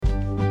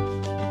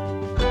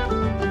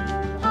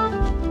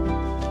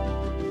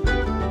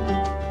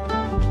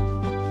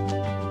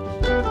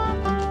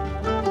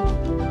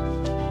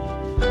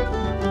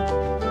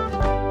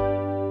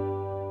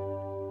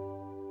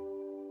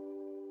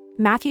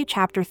Matthew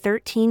chapter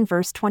 13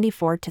 verse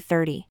 24 to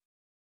 30.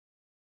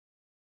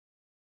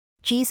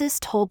 Jesus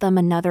told them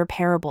another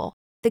parable.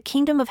 The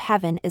kingdom of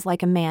heaven is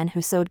like a man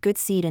who sowed good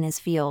seed in his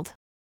field.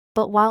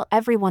 But while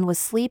everyone was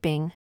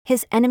sleeping,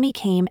 his enemy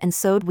came and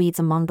sowed weeds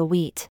among the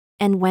wheat,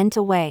 and went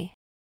away.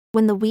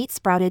 When the wheat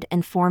sprouted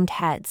and formed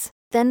heads,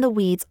 then the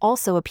weeds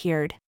also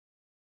appeared.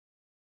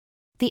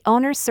 The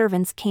owner's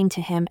servants came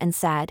to him and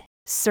said,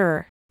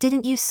 "Sir,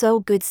 didn't you sow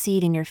good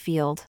seed in your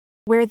field?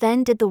 Where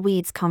then did the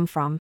weeds come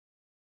from?"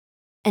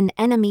 "An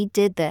enemy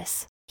did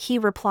this," he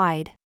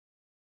replied.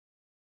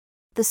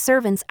 The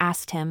servants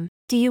asked him,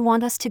 "Do you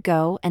want us to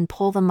go and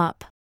pull them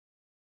up?"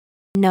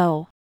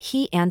 "No,"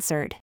 he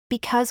answered,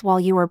 "because while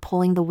you are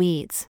pulling the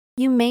weeds,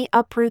 you may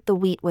uproot the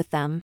wheat with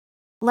them.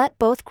 Let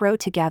both grow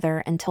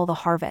together until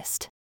the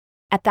harvest.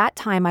 At that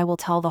time I will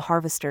tell the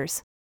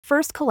harvesters,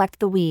 first collect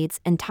the weeds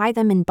and tie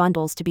them in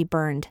bundles to be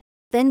burned,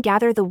 then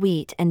gather the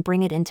wheat and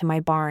bring it into my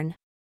barn."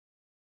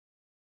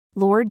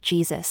 Lord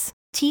Jesus,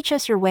 teach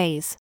us your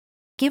ways.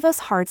 Give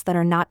us hearts that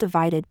are not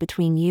divided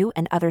between you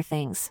and other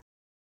things.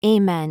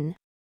 Amen.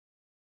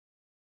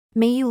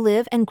 May you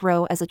live and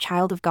grow as a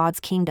child of God's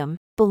kingdom,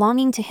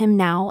 belonging to Him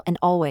now and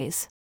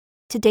always.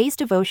 Today's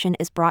devotion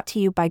is brought to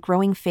you by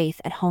Growing Faith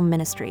at Home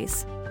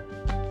Ministries.